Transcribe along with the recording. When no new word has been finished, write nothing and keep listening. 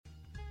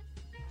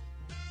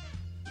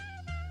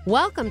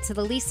Welcome to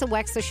the Lisa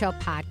Wexler Show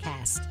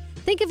podcast.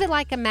 Think of it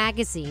like a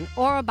magazine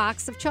or a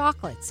box of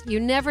chocolates. You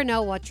never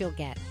know what you'll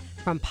get.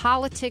 From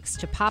politics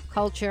to pop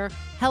culture,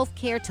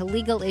 healthcare to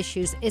legal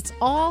issues, it's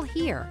all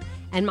here.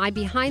 And my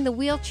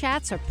behind-the-wheel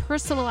chats are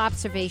personal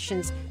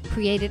observations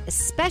created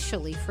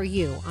especially for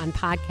you on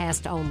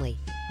podcast only.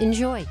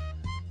 Enjoy.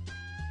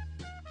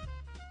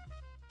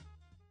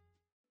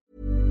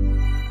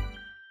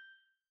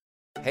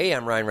 Hey,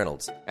 I'm Ryan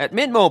Reynolds. At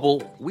Mint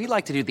Mobile, we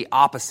like to do the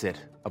opposite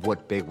of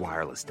what Big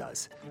Wireless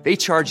does. They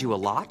charge you a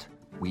lot,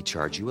 we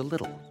charge you a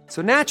little.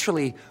 So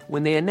naturally,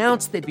 when they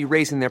announced they'd be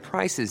raising their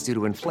prices due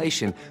to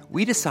inflation,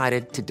 we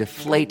decided to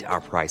deflate our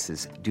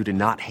prices due to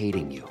not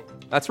hating you.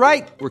 That's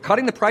right. We're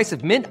cutting the price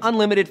of Mint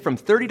Unlimited from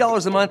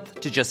 $30 a month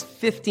to just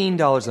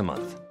 $15 a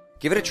month.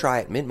 Give it a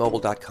try at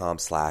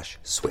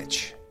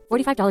mintmobile.com/switch.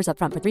 $45 up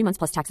front for 3 months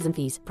plus taxes and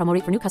fees. Promo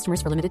rate for new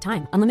customers for limited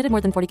time. Unlimited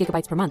more than 40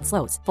 gigabytes per month.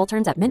 Slows full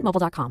terms at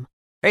mintmobile.com.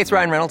 Hey, it's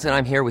Ryan Reynolds, and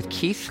I'm here with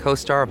Keith,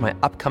 co-star of my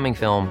upcoming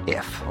film,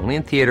 If, only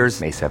in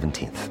theaters May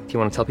 17th. Do you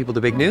want to tell people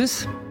the big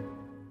news?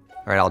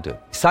 All right, I'll do it.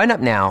 Sign up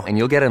now and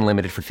you'll get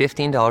unlimited for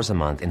 $15 a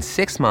month and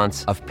 6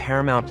 months of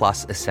Paramount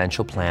Plus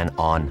Essential Plan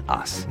on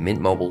us.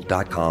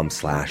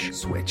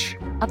 mintmobile.com/switch.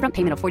 Upfront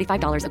payment of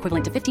 $45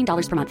 equivalent to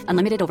 $15 per month.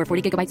 Unlimited over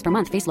 40 gigabytes per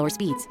month. Face lower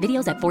speeds.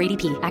 Videos at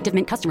 480p. Active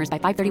Mint customers by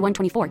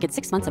 531.24 get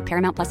 6 months of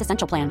Paramount Plus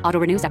Essential Plan.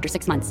 Auto renews after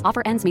 6 months.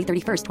 Offer ends May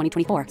 31st,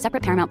 2024.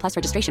 Separate Paramount Plus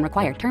registration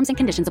required. Terms and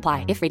conditions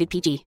apply if rated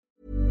PG.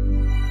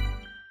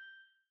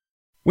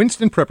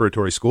 Winston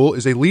Preparatory School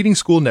is a leading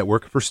school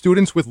network for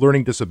students with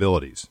learning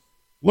disabilities.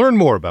 Learn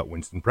more about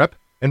Winston Prep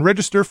and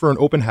register for an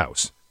open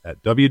house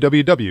at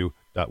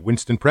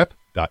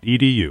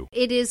www.winstonprep.edu.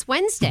 It is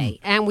Wednesday,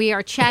 and we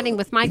are chatting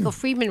with Michael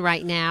Friedman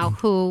right now,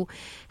 who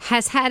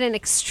has had an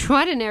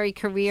extraordinary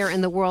career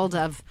in the world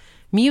of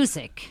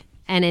music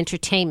and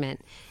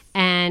entertainment.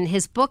 And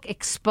his book,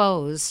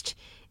 Exposed,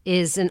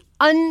 is an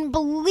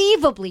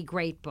unbelievably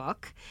great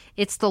book.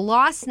 It's The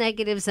Lost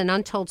Negatives and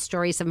Untold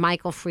Stories of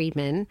Michael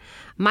Friedman.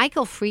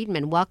 Michael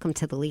Friedman, welcome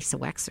to the Lisa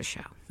Wexler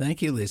Show.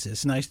 Thank you, Lisa.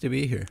 It's nice to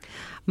be here.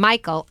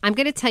 Michael, I'm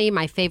going to tell you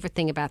my favorite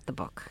thing about the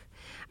book.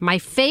 My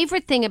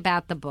favorite thing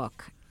about the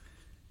book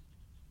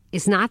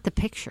is not the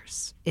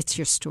pictures. It's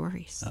your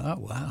stories. Oh,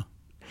 wow.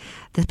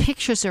 The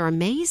pictures are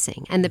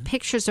amazing, and the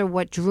pictures are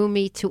what drew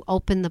me to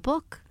open the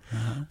book.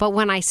 But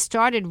when I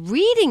started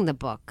reading the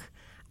book,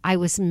 I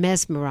was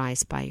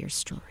mesmerized by your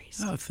stories.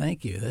 Oh,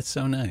 thank you. That's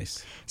so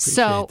nice.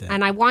 So, Appreciate that.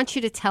 and I want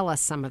you to tell us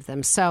some of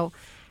them. So,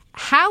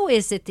 how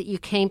is it that you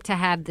came to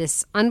have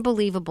this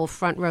unbelievable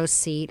front row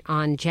seat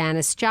on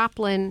Janis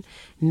Joplin,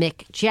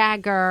 Mick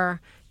Jagger,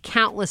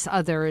 countless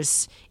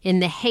others in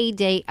the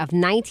heyday of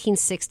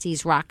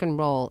 1960s rock and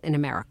roll in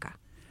America?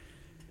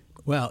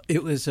 Well,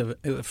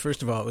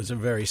 first of all, it was a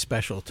very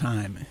special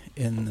time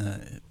in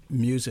the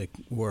music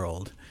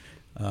world.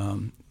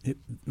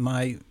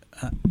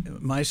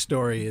 My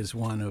story is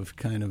one of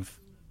kind of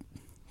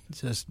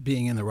just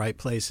being in the right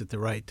place at the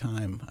right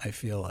time, I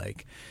feel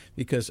like,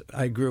 because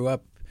I grew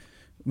up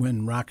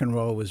when rock and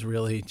roll was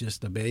really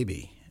just a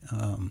baby.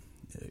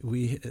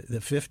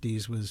 The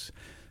 50s was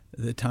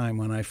the time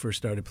when I first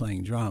started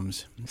playing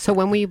drums. So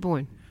when were you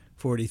born?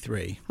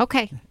 43.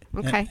 Okay.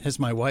 And as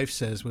my wife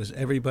says, was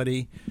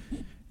everybody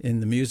in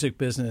the music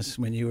business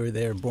when you were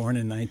there born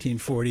in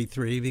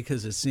 1943?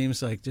 Because it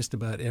seems like just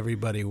about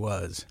everybody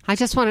was. I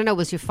just want to know,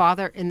 was your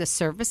father in the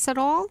service at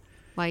all?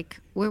 Like,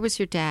 where was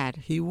your dad?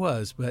 He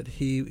was, but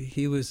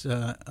he was.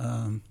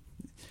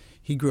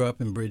 He grew up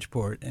in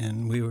Bridgeport,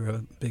 and we were a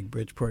big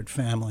Bridgeport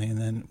family. And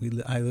then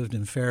I lived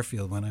in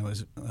Fairfield when I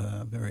was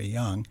very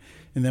young,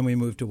 and then we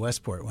moved to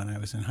Westport when I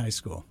was in high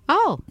school.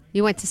 Oh,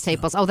 you went to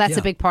Staples. Oh, that's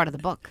a big part of the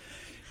book.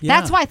 Yeah.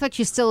 That's why I thought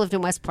you still lived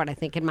in Westport, I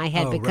think, in my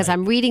head, because right.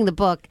 I'm reading the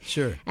book.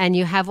 Sure. And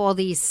you have all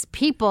these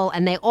people,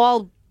 and they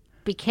all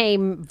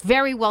became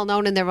very well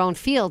known in their own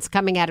fields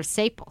coming out of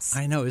Staples.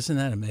 I know. Isn't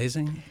that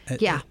amazing?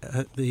 Yeah.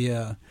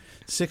 The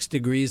 6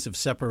 degrees of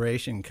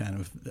separation kind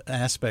of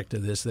aspect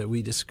of this that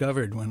we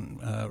discovered when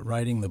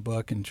writing the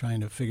book and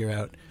trying to figure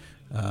out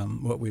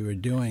what we were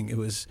doing,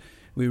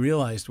 we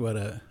realized what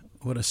a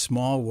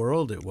small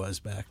world it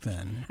was back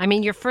then. I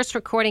mean, your first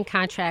recording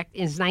contract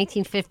is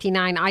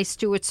 1959. I,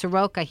 Stuart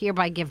Soroka,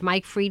 hereby give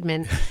Mike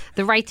Friedman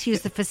the right to use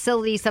the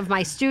facilities of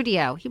my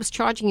studio. He was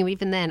charging you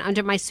even then,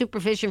 under my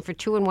supervision for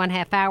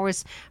 2.5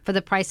 hours for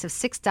the price of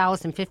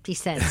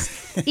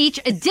 $6.50. Each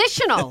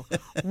additional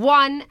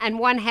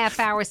 1.5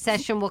 hour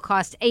session will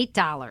cost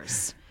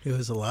 $8. It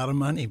was a lot of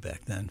money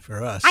back then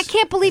for us. I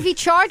can't believe he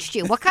charged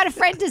you. What kind of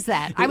friend is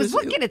that? I was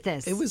looking at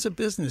this. It was a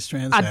business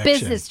transaction. A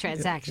business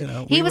transaction. You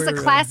know, he was a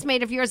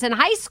classmate of yours in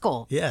high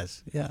school.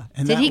 Yes, yeah.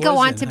 And Did he that go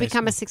was on in to high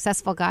become a school.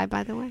 successful guy,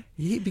 by the way?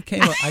 He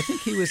became, I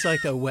think he was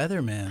like a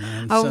weatherman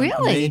on Oh, some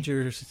really?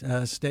 major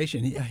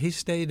station. He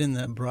stayed in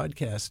the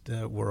broadcast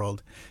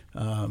world,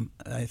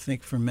 I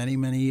think, for many,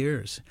 many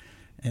years.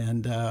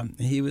 And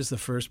he was the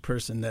first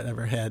person that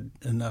ever had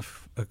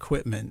enough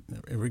equipment,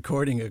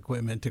 recording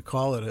equipment, to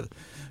call it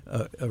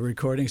a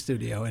recording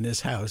studio in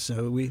his house.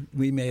 So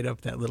we made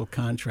up that little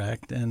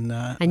contract. And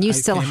you I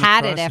still came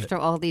had it across after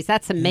all these.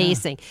 That's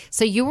amazing. Yeah.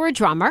 So you were a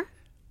drummer.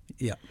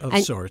 Yeah, of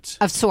sorts.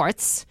 Of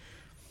sorts.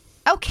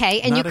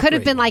 Okay, and Not you could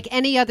have been one. like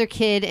any other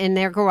kid in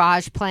their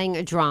garage playing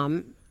a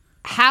drum.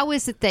 How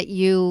is it that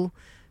you...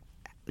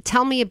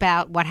 Tell me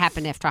about what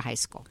happened after high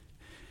school.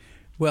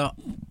 Well,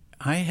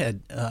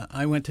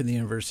 I went to the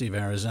University of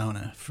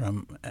Arizona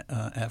from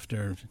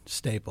after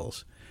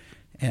Staples,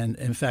 and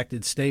in fact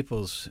at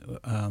Staples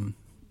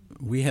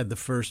we had the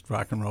first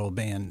rock and roll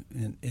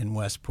band in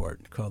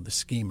Westport called the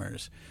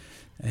Schemers,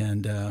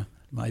 and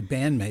my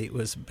bandmate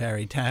was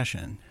Barry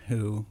Tashin,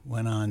 who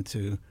went on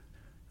to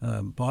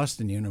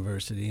Boston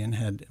University and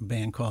had a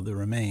band called the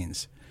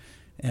Remains,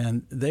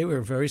 and they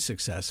were very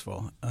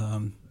successful.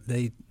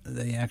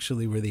 They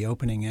actually were the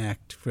opening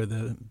act for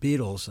the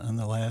Beatles on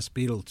the last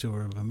Beatle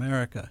tour of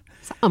America.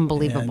 It's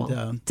unbelievable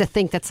to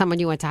think that someone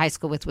you went to high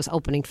school with was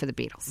opening for the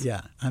Beatles.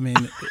 Yeah, I mean,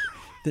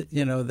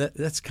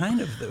 that's kind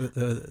of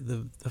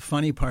the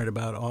funny part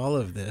about all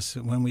of this.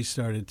 When we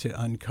started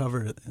to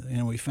uncover,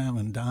 we found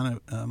when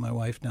my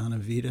wife Donna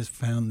Vita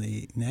found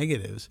the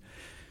negatives,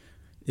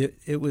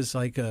 it was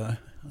like a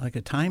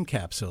time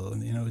capsule.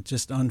 It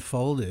just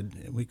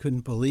unfolded. We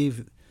couldn't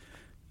believe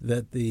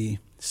that the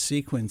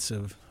sequence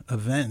of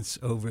events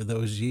over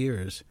those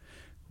years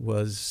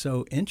was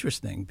so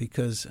interesting,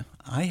 because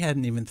I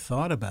hadn't even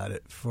thought about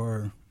it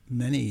for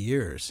many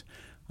years.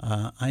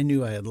 I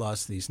knew I had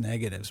lost these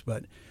negatives,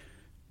 but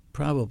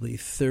probably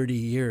 30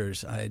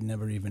 years I had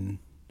never even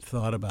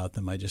thought about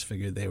them. I just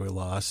figured they were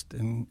lost,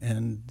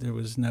 and there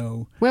was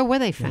no... Where were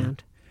they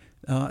found?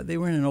 They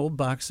were in an old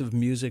box of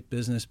music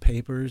business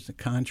papers,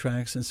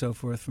 contracts, and so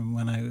forth from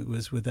when I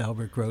was with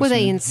Albert Grossman. Were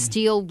they in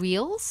steel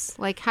reels?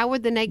 Like, how were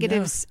the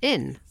negatives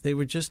in? They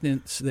were just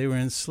in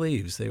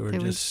sleeves. They were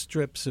just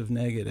strips of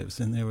negatives,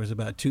 and there was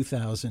about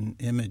 2,000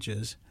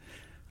 images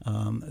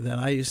that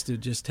I used to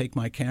just take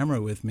my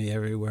camera with me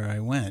everywhere I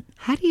went.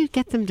 How do you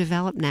get them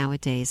developed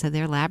nowadays? Are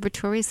there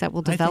laboratories that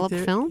will develop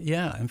film?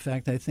 Yeah, in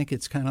fact, I think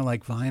it's kind of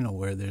like vinyl,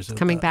 where there's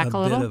coming back a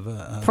little. Bit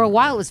of for a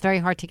while, it was very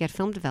hard to get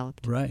film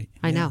developed. Right.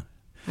 I know.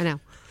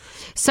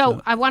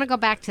 So I want to go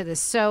back to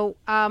this. So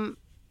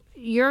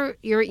you're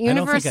at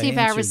University of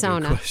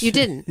Arizona. You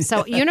didn't.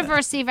 So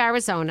University of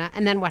Arizona,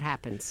 and then what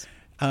happens?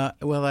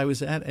 Well, I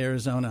was at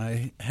Arizona.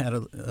 I had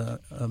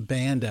a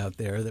band out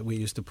there that we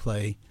used to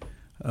play,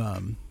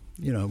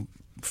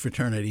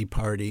 fraternity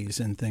parties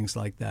and things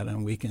like that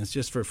on weekends,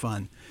 just for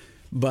fun.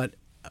 But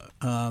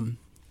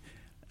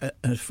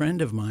a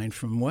friend of mine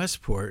from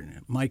Westport,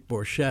 Mike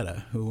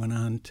Borchetta, who went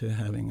on to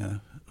having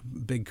a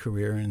big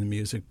career in the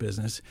music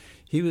business,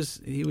 he was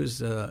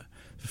the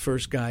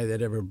first guy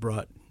that ever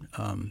brought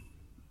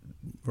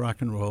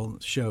rock and roll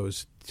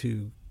shows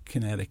to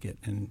Connecticut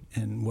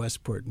and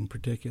Westport in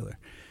particular.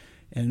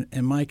 And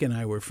Mike and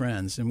I were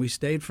friends, and we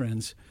stayed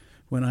friends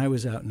when I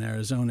was out in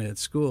Arizona at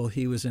school.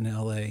 He was in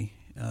L.A.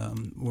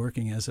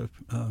 Working as a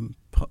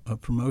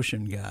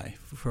promotion guy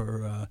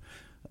for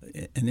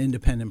an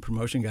independent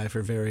promotion guy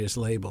for various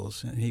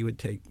labels, and he would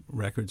take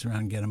records around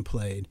and get them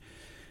played.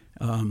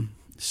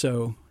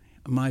 So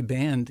my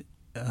band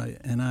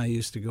and I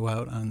used to go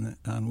out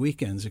on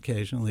weekends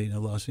occasionally to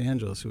Los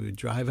Angeles. We would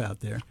drive out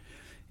there,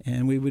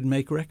 and we would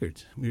make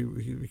records. We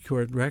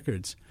record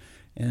records.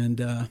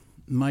 And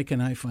Mike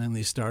and I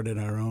finally started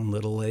our own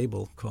little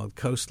label called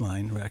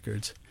Coastline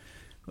Records,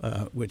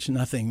 which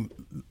nothing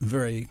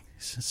very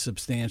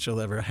substantial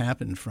ever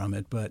happened from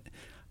it, but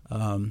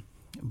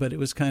it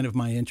was kind of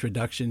my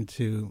introduction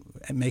to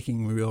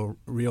making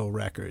real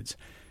records.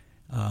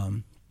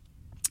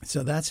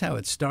 So that's how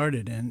it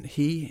started, and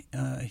he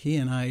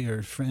and I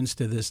are friends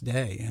to this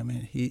day. I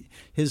mean,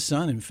 his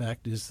son, in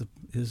fact, is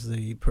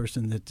the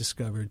person that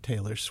discovered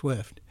Taylor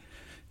Swift,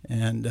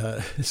 and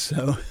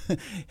so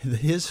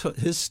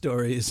his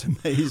story is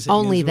amazing.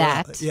 Only as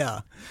well. that,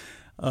 yeah.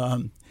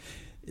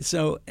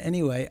 So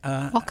anyway,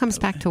 all comes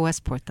back to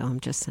Westport, though. I'm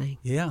just saying.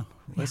 Yeah,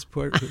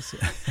 Westport was.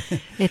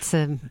 It's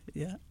a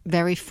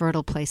very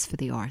fertile place for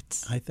the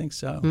arts. I think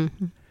so.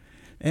 Mm-hmm.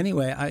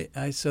 Anyway,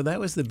 so that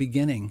was the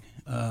beginning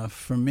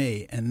for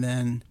me, and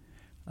then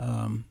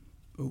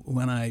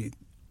when I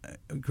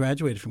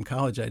graduated from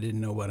college, I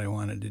didn't know what I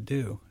wanted to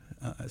do,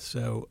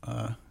 so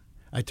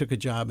I took a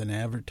job in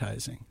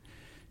advertising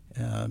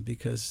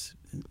because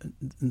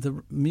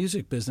the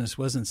music business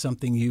wasn't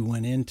something you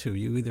went into.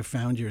 You either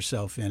found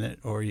yourself in it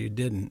or you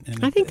didn't.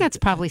 And I think that's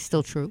probably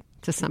still true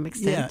to some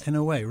extent. Yeah, in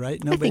a way,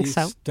 right? Nobody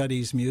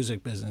studies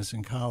music business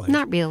in college.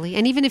 Not really.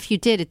 And even if you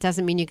did, it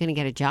doesn't mean you're going to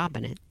get a job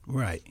in it.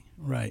 Right.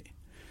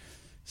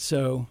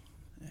 So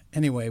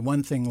anyway,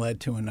 one thing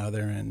led to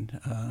another,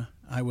 and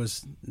I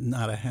was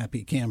not a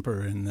happy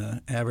camper in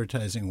the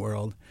advertising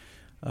world.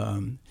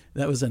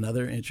 That was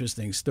another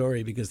interesting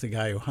story, because the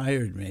guy who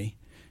hired me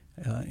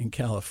in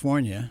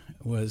California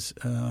his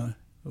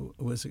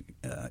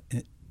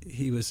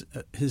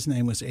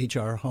name was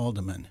H.R.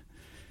 Haldeman,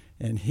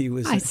 And he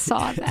was. I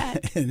saw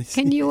that.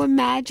 Can you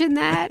imagine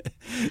that?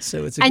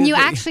 So it's and you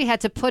actually had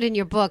to put in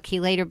your book. He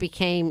later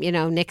became,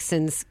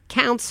 Nixon's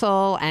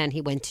counsel, and he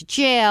went to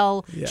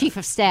jail, chief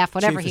of staff,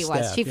 whatever he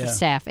was, chief of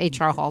staff,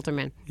 H.R.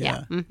 Haldeman.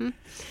 Yeah. Mm-hmm.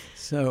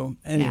 So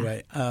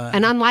anyway,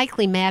 an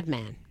unlikely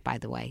madman, by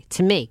the way,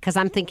 to me, because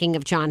I'm thinking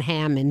of John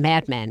Hamm in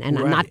Mad Men, and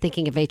I'm not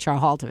thinking of H.R.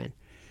 Haldeman.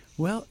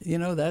 Well,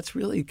 that's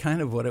really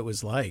kind of what it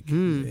was like.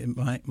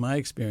 My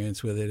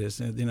experience with it is,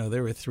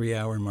 there were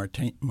 3-hour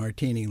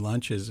martini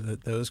lunches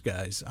at those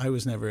guys. I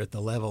was never at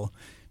the level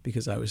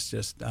because I was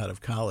just out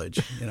of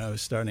college,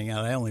 starting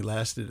out. I only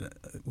lasted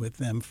with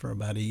them for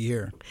about a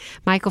year.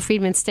 Michael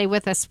Friedman, stay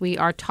with us. We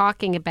are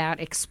talking about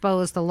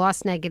Exposed, the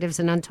lost negatives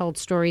and untold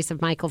stories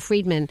of Michael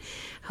Friedman,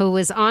 who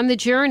was on the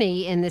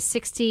journey in the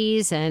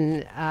 60s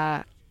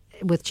and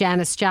with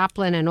Janis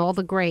Joplin and all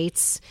the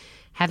greats,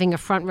 having a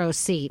front row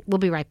seat. We'll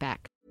be right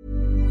back.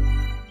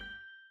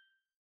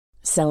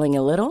 Selling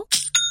a little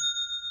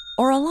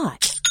or a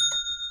lot?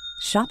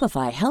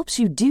 Shopify helps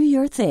you do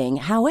your thing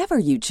however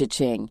you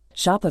cha-ching.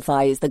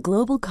 Shopify is the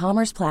global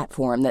commerce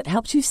platform that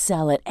helps you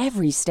sell at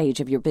every stage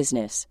of your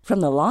business. From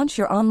the launch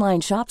your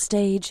online shop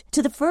stage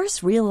to the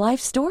first real-life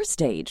store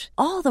stage,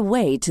 all the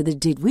way to the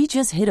did we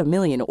just hit a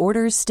million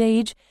orders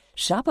stage.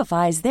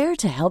 Shopify is there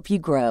to help you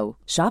grow.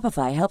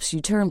 Shopify helps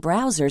you turn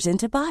browsers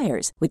into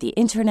buyers with the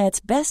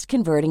internet's best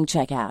converting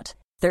checkout.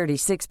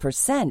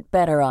 36%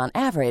 better on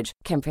average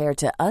compared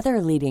to other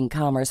leading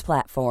commerce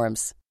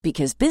platforms.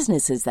 Because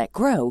businesses that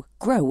grow,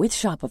 grow with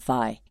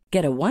Shopify.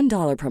 Get a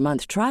 $1 per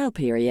month trial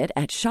period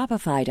at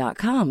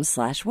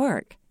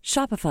shopify.com/work.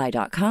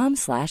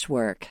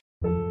 Shopify.com/work.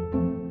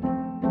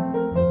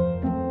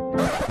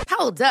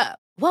 Hold up.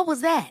 What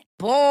was that?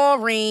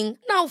 Boring.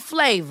 No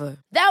flavor.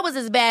 That was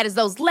as bad as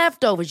those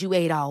leftovers you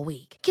ate all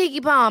week.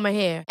 Keke Palmer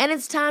here. And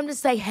it's time to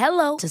say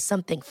hello to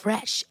something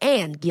fresh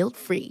and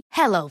guilt-free.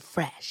 Hello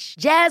Fresh.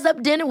 Jazz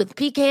up dinner with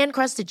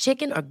pecan-crusted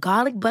chicken or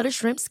garlic butter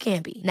shrimp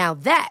scampi. Now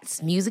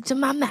that's music to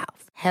my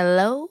mouth.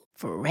 Hello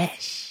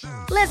Fresh.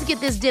 Let's get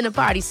this dinner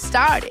party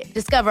started.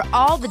 Discover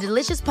all the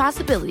delicious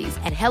possibilities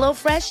at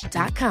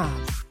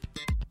HelloFresh.com.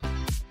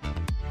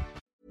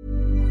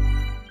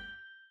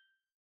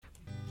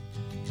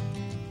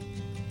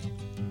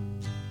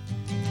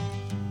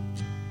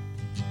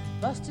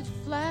 Busted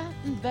flat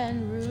in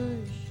Baton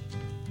Rouge,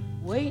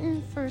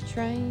 waiting for a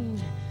train,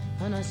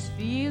 and us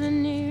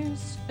feeling near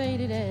as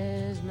faded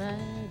as my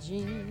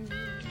jeans.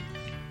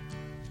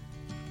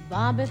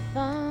 Bobby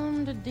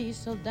thumbed a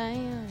diesel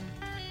down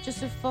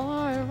just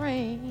before it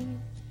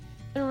rained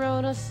and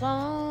rode us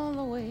all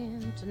the way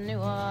to New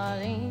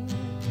Orleans.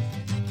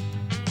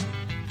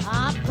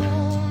 I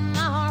pulled my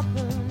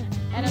harpoon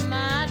out of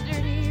my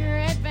dirty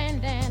red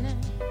bandana.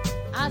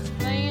 I was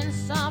playing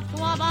soft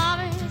while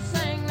Bobby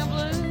sang the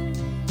blues.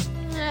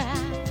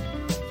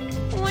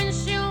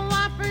 Windshield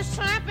wipers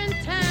slapping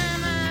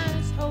time, I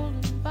was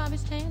holding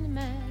Bobby's hand in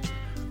mine.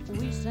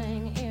 We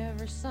sang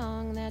every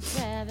song that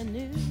Javi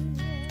knew.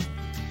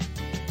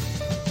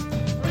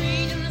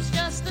 Freedom is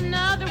just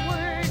another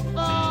word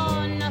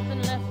for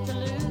nothing left to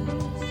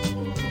lose.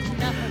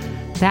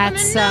 Nothing.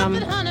 That's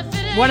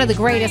one of the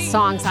greatest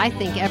songs I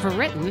think ever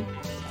written.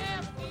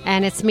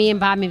 And it's Me and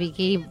Bobby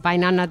McGee by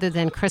none other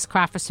than Chris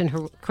Christopherson,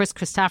 who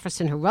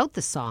wrote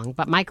the song.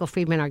 But Michael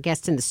Friedman, our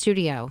guest in the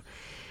studio,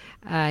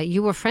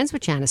 you were friends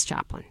with Janis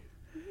Joplin.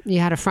 You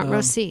had a front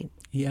row seat.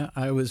 Yeah,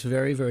 I was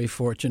very, very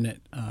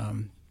fortunate.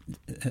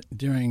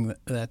 During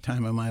that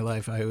time of my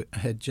life, I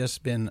had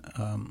just been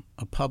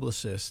a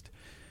publicist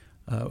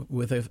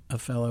with a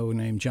fellow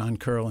named John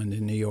Kurland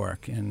in New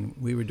York. And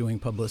we were doing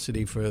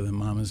publicity for the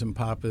Mamas and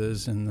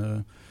Papas and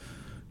the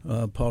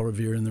Paul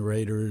Revere and the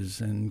Raiders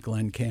and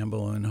Glenn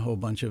Campbell and a whole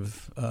bunch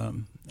of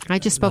I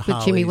just spoke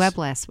with Jimmy Webb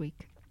last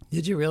week.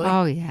 Did you really?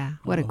 Oh, yeah.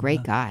 What a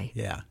great guy.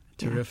 Yeah.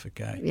 Terrific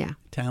guy. Yeah.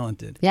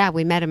 Talented. Yeah,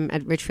 we met him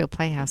at Ridgefield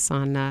Playhouse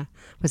on,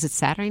 was it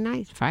Saturday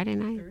night, Friday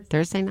night,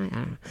 Thursday night? I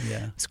don't know.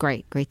 Yeah. It was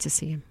great. Great to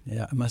see him.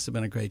 Yeah, it must have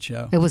been a great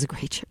show. It was a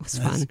great show. It was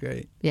fun. That's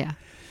great. Yeah.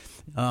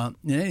 In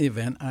any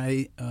event,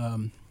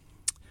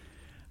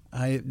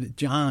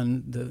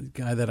 John, the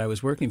guy that I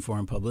was working for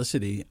in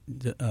publicity,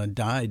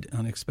 died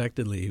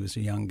unexpectedly. He was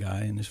a young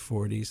guy in his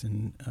 40s,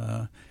 and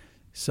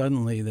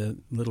suddenly the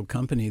little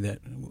company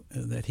that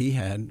he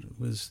had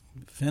was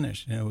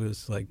finished. It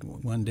was like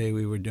one day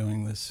we were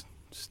doing this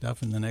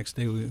stuff, and the next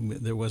day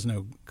there was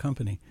no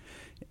company.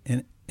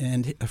 And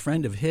a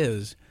friend of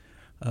his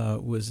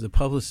was the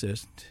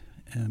publicist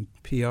and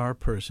PR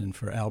person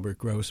for Albert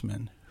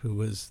Grossman, who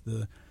was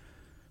the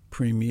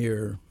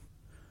premier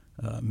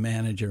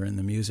manager in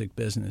the music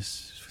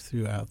business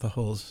throughout the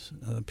whole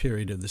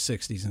period of the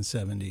 60s and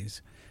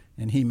 70s.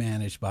 And he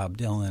managed Bob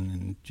Dylan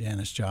and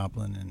Janis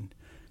Joplin and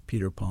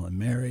Peter, Paul, and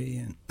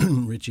Mary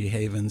and Richie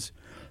Havens.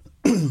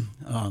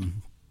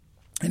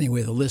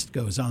 Anyway, the list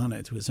goes on.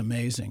 It was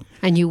amazing.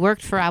 And you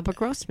worked for Albert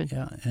Grossman.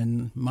 Yeah,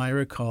 and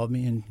Myra called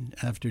me and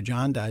after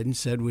John died and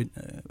said,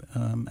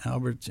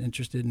 Albert's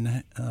interested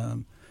in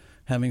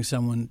having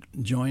someone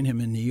join him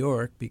in New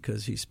York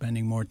because he's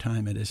spending more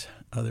time at his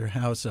other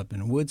house up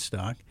in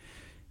Woodstock.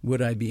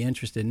 would I be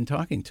interested in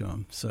talking to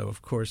him? So,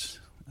 of course,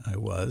 I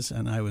was,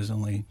 and I was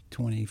only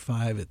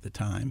 25 at the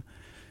time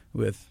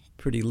with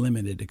pretty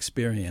limited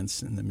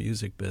experience in the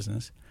music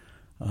business.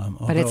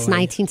 But it's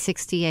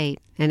 1968,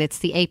 and it's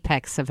the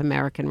apex of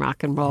American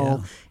rock and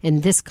roll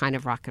in this kind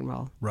of rock and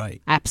roll.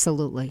 Right.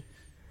 Absolutely.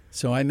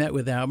 So I met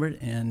with Albert,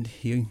 and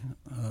he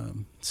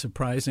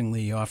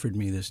surprisingly offered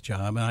me this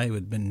job. I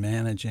had been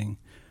managing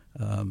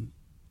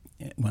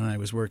when I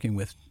was working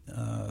with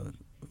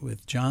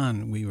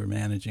John. We were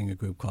managing a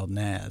group called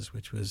Naz,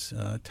 which was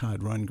Todd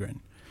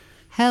Rundgren.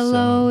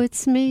 Hello,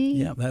 it's me.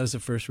 Yeah, that was the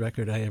first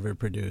record I ever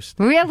produced.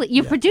 Really?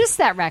 You produced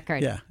that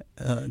record? Yeah.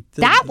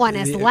 That one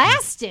has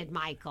lasted,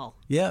 Michael.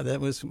 Yeah,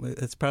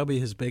 it's probably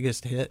his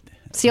biggest hit.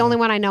 It's the only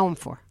one I know him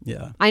for.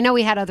 Yeah. I know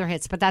he had other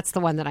hits, but that's the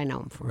one that I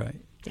know him for.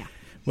 Right. Yeah.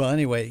 Well,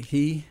 anyway,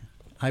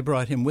 I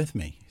brought him with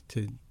me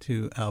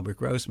to Albert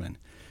Grossman.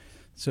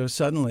 So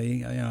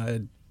suddenly,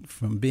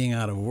 from being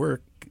out of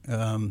work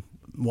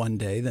one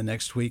day, the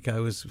next week I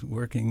was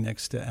working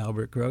next to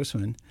Albert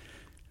Grossman.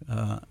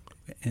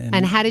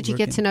 And how did you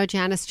get to know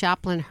Janis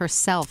Joplin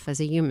herself as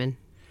a human?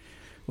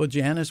 Well,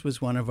 Janis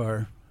was one of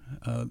our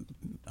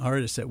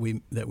artists that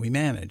we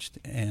managed,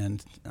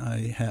 and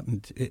I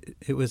happened.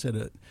 It was at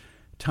a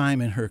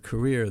time in her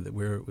career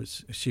where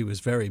she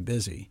was very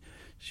busy.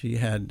 She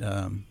had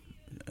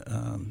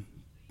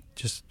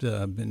just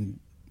been.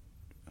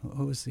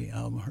 What was the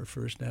album? Her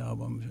first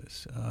album.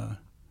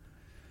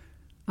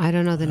 I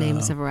don't know the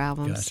names of her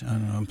albums. Gosh, I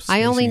don't know.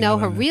 I only know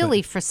her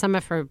really for some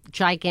of her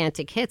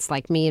gigantic hits,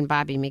 like Me and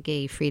Bobby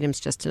McGee.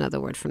 Freedom's just another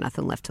word for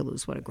nothing left to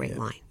lose. What a great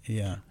line.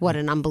 Yeah. What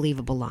an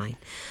unbelievable line.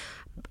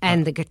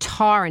 And the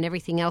guitar and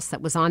everything else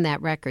that was on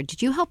that record.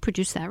 Did you help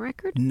produce that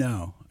record?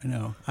 No.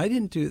 I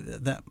didn't do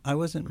that. I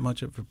wasn't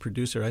much of a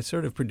producer. I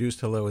sort of produced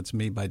Hello, It's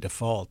Me by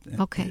default.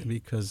 Okay.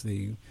 Because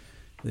the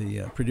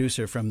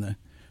producer from the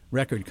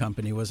record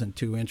company wasn't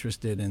too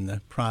interested in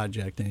the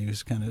project, and he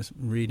was kind of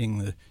reading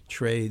the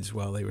trades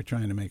while they were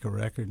trying to make a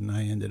record, and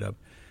I ended up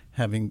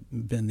having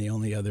been the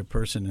only other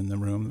person in the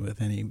room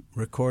with any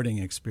recording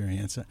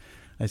experience.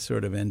 I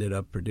sort of ended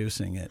up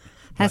producing it.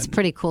 That's a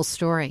pretty cool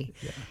story.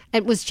 Yeah.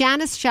 And was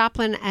Janis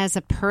Joplin as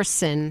a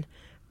person,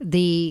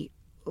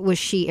 was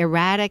she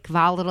erratic,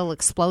 volatile,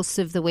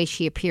 explosive the way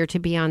she appeared to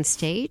be on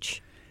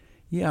stage?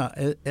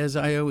 Yeah, as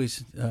I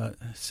always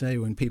say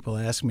when people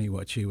ask me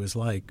what she was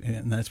like,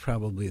 and that's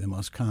probably the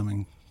most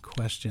common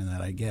question that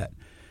I get.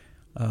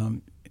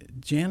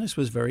 Janis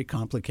was very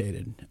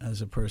complicated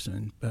as a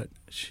person, but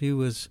she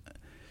was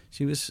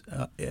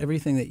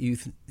everything that you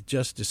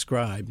just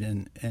described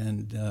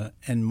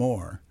and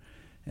more.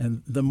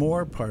 And the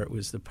more part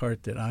was the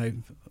part that I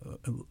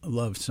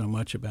loved so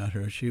much about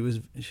her. She was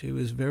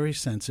very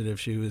sensitive.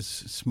 She was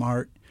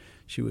smart.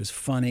 She was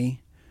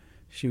funny.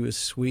 She was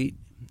sweet.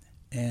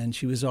 And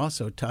she was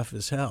also tough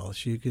as hell.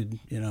 She could,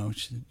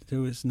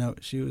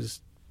 she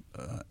was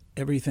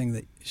everything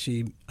that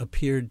she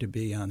appeared to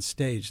be on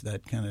stage,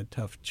 that kind of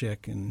tough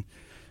chick and,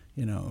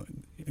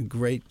 a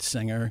great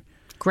singer.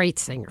 Great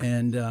singer.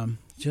 And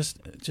just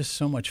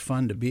so much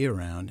fun to be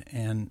around.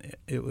 And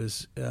it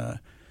was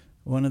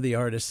one of the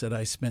artists that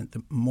I spent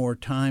more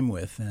time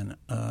with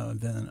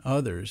than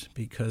others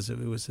because it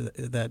was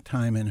that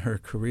time in her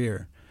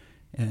career.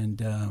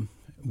 And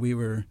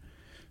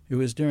it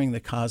was during the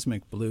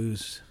Cosmic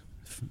Blues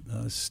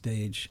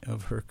stage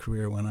of her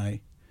career when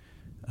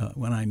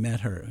I met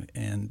her,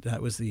 and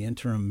that was the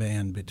interim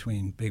band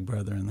between Big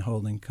Brother and the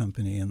Holding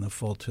Company and the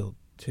Full Tilt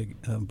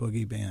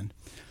Boogie Band,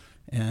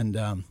 and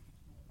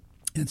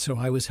so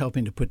I was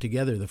helping to put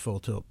together the Full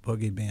Tilt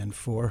Boogie Band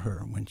for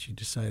her when she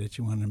decided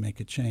she wanted to make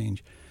a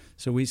change.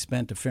 So we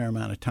spent a fair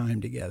amount of time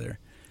together.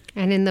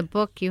 And in the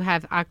book, you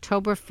have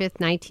October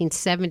 5th,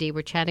 1970.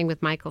 We're chatting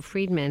with Michael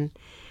Friedman,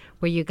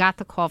 where you got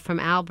the call from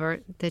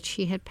Albert that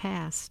she had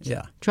passed.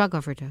 Yeah. Drug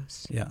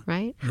overdose. Yeah.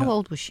 Right? How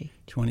old was she?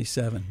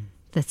 27.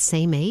 The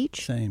same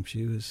age? Same.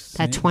 She was...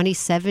 That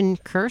 27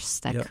 curse?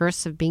 That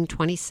curse of being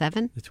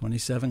 27? The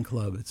 27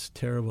 Club. It's a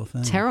terrible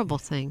thing. Terrible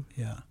thing.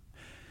 Yeah.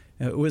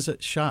 It was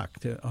a shock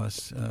to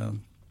us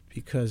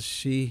because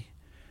she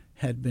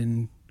had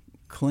been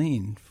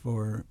clean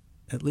for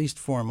at least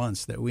 4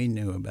 months that we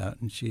knew about,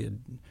 and she had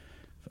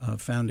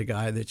found a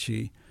guy that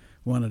she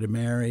wanted to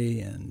marry,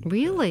 and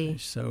really,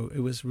 so it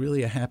was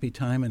really a happy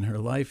time in her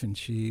life. And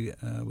she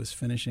was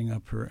finishing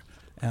up her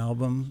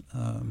album,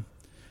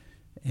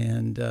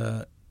 and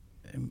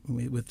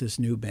with this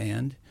new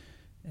band,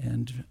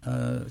 and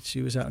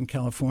she was out in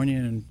California,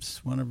 and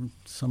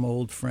some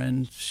old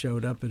friend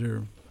showed up at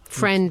her.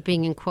 Friend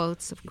being in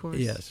quotes, of course.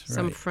 Yes, right.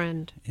 Some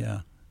friend.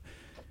 Yeah,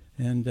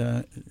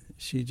 and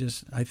she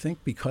just, I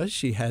think because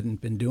she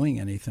hadn't been doing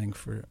anything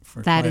for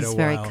that quite a is while,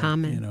 very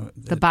common.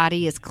 The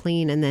body is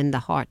clean, and then the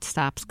heart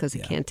stops because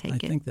it can't take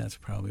it. I think that's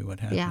probably what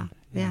happened.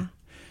 Yeah.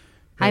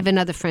 I have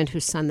another friend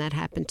whose son that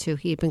happened to.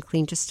 He had been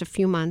clean just a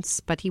few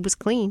months, but he was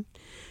clean,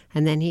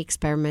 and then he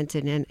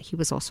experimented, and he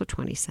was also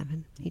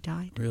 27. He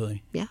died.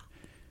 Really? Yeah.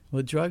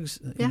 Well, drugs.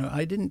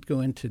 I didn't go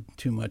into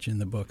too much in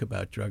the book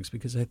about drugs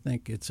because I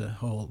think it's a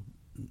whole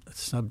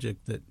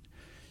subject that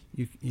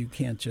you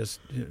can't just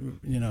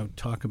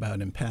talk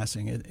about in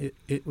passing.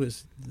 It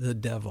was the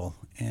devil,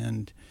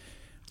 and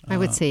I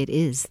would say it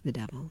is the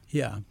devil.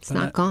 Yeah, it's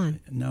not gone.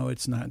 No,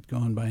 it's not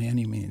gone by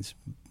any means.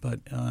 But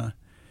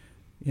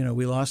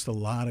we lost a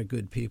lot of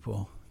good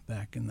people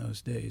back in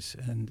those days,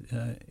 and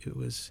it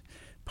was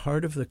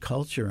part of the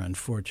culture,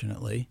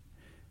 unfortunately.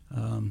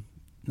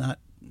 Not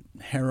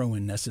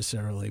heroin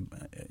necessarily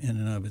in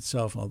and of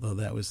itself, although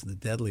that was the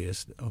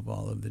deadliest of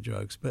all of the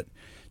drugs, but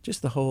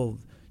just the whole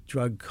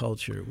drug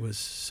culture was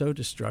so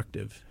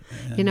destructive.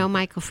 And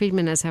Michael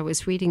Friedman, as I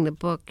was reading the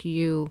book,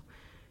 you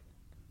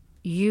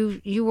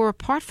were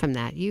apart from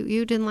that.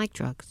 You didn't like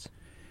drugs.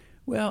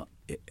 Well,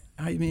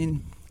 I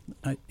mean,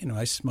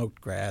 I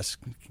smoked grass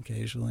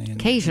occasionally.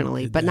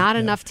 Occasionally, but not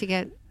enough to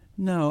get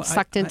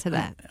sucked into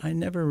that. I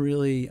never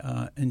really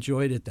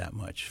enjoyed it that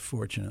much,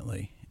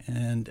 fortunately.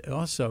 And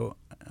also,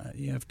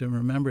 you have to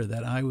remember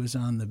that I was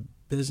on the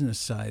business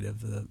side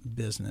of the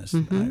business.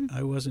 Mm-hmm.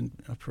 I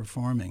wasn't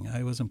performing.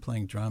 I wasn't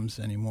playing drums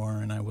anymore,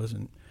 and I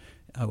wasn't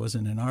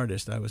an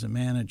artist. I was a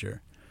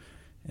manager.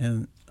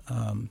 And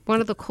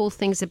one of the cool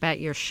things about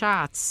your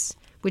shots,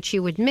 which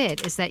you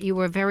admit, is that you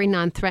were a very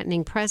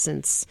non-threatening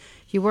presence.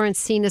 You weren't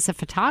seen as a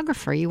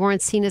photographer. You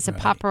weren't seen as a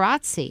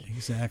paparazzi.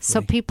 Exactly.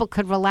 So people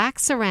could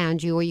relax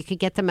around you, or you could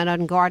get them at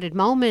unguarded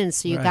moments.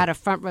 So you got a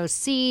front row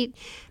seat.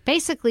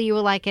 Basically, you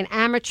were like an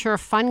amateur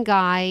fun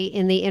guy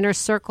in the inner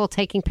circle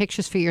taking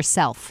pictures for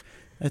yourself.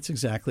 That's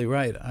exactly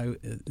right.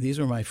 These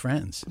were my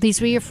friends.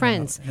 These were your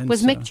friends.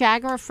 Was Mick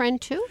Jagger a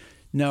friend too?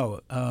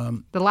 No.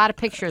 A lot of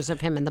pictures of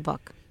him in the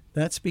book.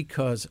 That's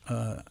because...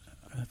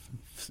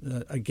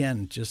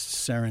 again, just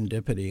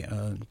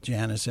serendipity.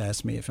 Janice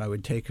asked me if I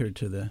would take her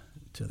to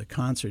the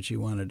concert. She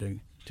wanted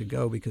to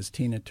go because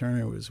Tina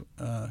Turner was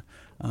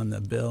on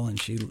the bill, and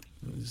she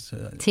was.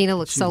 Tina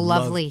looks so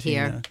lovely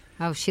here.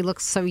 Oh, she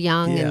looks so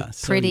young and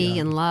pretty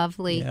and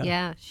lovely.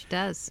 Yeah, she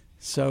does.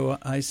 So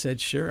I said,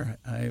 sure.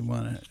 I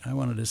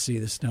wanted to see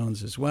the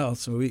Stones as well.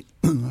 So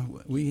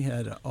we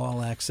had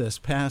all access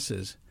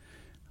passes,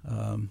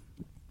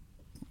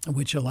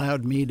 which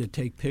allowed me to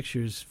take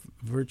pictures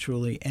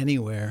virtually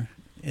anywhere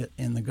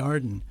in the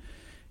garden.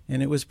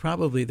 And it was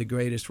probably the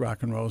greatest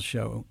rock and roll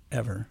show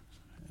ever.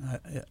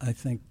 I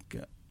think...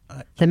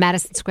 the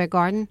Madison Square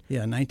Garden? Yeah,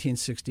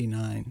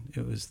 1969.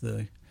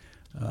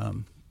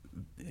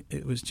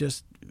 It was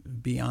just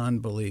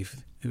beyond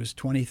belief. It was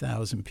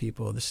 20,000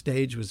 people. The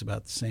stage was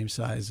about the same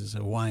size as a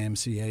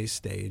YMCA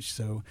stage,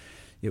 so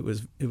it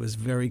was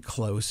very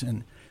close.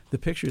 And the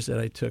pictures that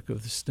I took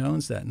of the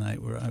Stones that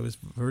night were I was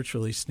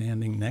virtually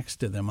standing next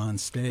to them on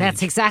stage.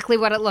 That's exactly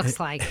what it looks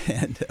like.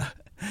 And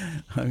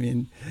I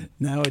mean,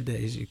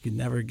 nowadays you could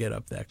never get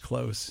up that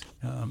close.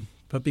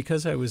 But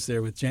because I was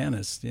there with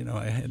Janice,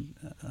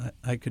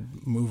 I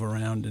could move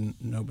around and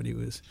nobody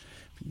was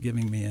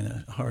giving me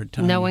a hard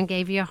time. No one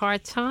gave you a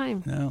hard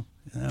time. No.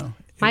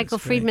 Michael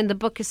Friedman, the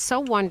book is so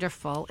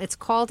wonderful. It's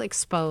called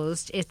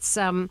Exposed. It's,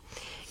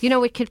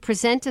 it could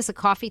present as a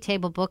coffee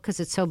table book because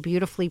it's so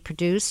beautifully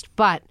produced,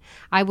 but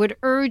I would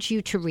urge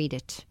you to read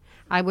it.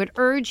 I would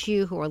urge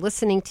you who are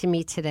listening to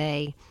me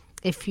today,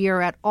 if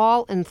you're at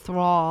all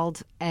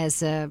enthralled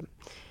as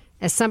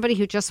somebody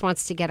who just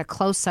wants to get a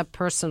close-up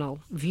personal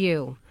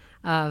view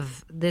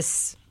of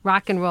this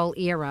rock and roll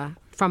era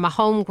from a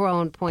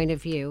homegrown point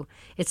of view,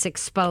 it's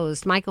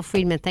Exposed. Michael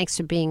Friedman, thanks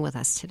for being with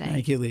us today.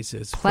 Thank you, Lisa.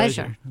 It's a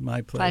pleasure.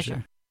 My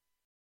pleasure.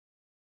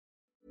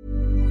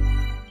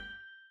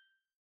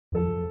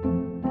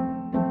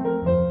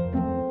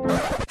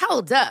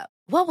 Hold up.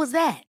 What was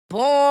that?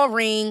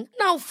 Boring.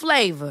 No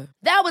flavor.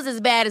 That was as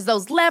bad as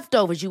those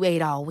leftovers you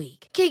ate all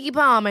week. Keke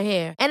Palmer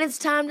here. And it's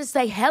time to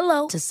say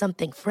hello to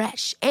something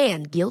fresh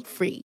and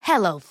guilt-free.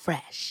 Hello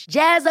Fresh.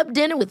 Jazz up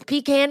dinner with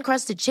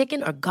pecan-crusted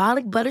chicken or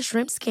garlic butter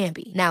shrimp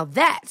scampi. Now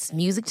that's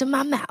music to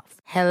my mouth.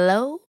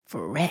 Hello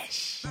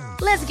Fresh.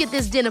 Let's get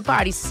this dinner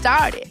party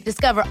started.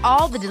 Discover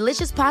all the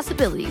delicious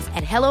possibilities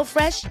at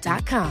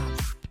HelloFresh.com.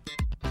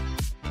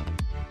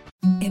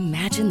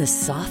 Imagine the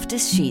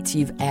softest sheets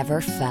you've ever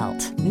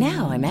felt.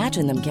 Now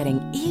imagine them getting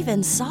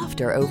even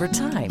softer over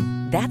time.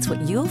 That's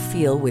what you'll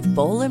feel with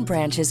Boll &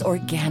 Branch's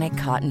organic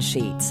cotton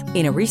sheets.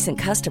 In a recent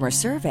customer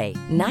survey,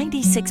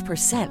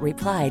 96%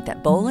 replied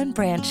that Boll &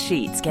 Branch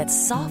sheets get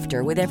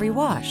softer with every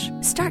wash.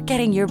 Start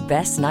getting your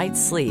best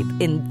night's sleep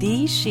in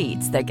these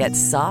sheets that get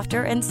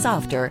softer and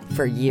softer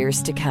for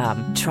years to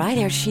come. Try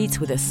their sheets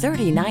with a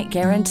 30-night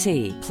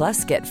guarantee.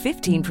 Plus, get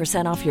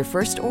 15% off your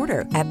first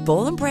order at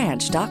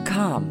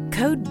bollandbranch.com.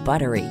 Code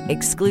BUTTERY.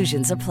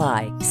 Exclusions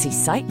apply. See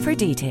site for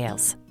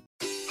details.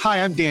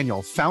 Hi, I'm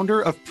Daniel, founder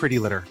of Pretty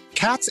Litter.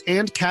 Cats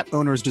and cat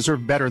owners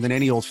deserve better than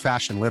any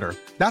old-fashioned litter.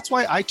 That's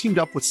why I teamed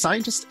up with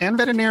scientists and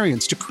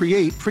veterinarians to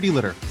create Pretty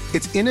Litter.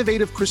 Its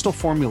innovative crystal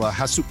formula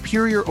has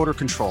superior odor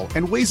control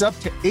and weighs up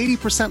to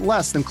 80%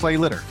 less than clay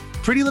litter.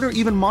 Pretty Litter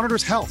even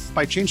monitors health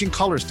by changing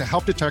colors to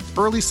help detect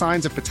early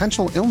signs of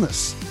potential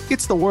illness.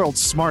 It's the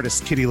world's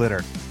smartest kitty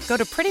litter. Go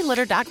to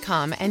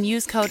prettylitter.com and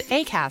use code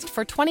ACAST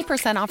for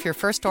 20% off your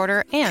first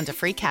order and a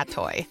free cat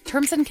toy.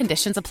 Terms and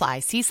conditions apply.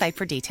 See site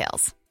for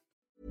details.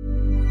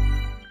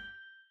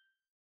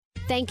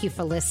 Thank you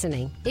for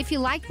listening. If you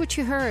liked what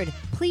you heard,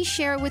 please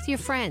share it with your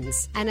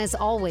friends. And as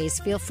always,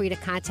 feel free to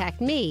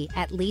contact me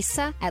at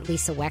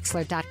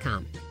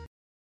lisa@lisawexler.com.